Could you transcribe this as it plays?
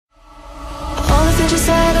things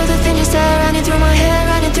you said, all the things you said, running through my head,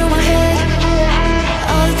 running through my head.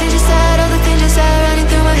 All the things you said, all the things you said, running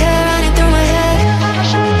through my head, running through my head.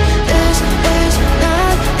 This is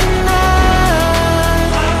not enough.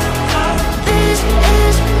 This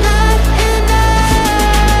is not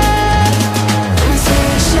enough. I'm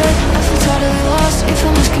saying shit, I feel totally lost. If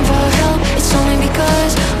I'm asking for help, it's only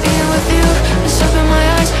because being with you is open my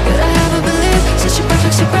eyes. Could I ever believe such a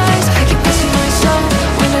perfect surprise? I keep missing myself,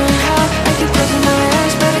 wondering how I keep closing my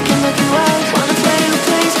eyes, but I can't look you out. Wanna fly to a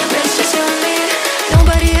place where it's just you and me,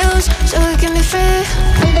 nobody else, so we can be free. All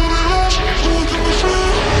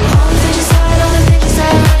the things you said, all the things you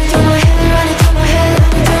said, running through my head, running through my head,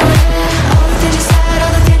 running through my head. All the things you said,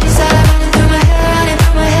 all the things you said, running through my head, running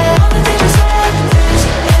through my head. All the things you said, this is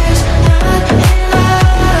not enough.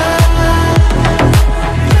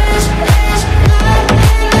 This is not enough.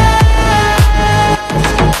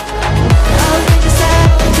 All the things you said, all the things you said, all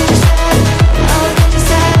the things you said, all the things you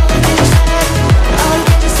said, all the things you said, all the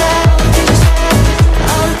things you said, all the things you said,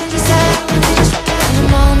 all the things you said. And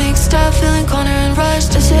I'm all mixed up, feeling cornered and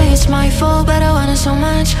rushed. They say it's my fault, but I want it so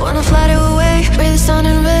much. Wanna fly to away, breathe the sun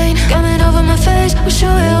and rain coming over my face, wish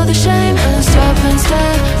away all the shame. And stop and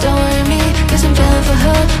stare, don't worry me, cause I'm feeling for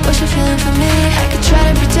her, what she feeling for me.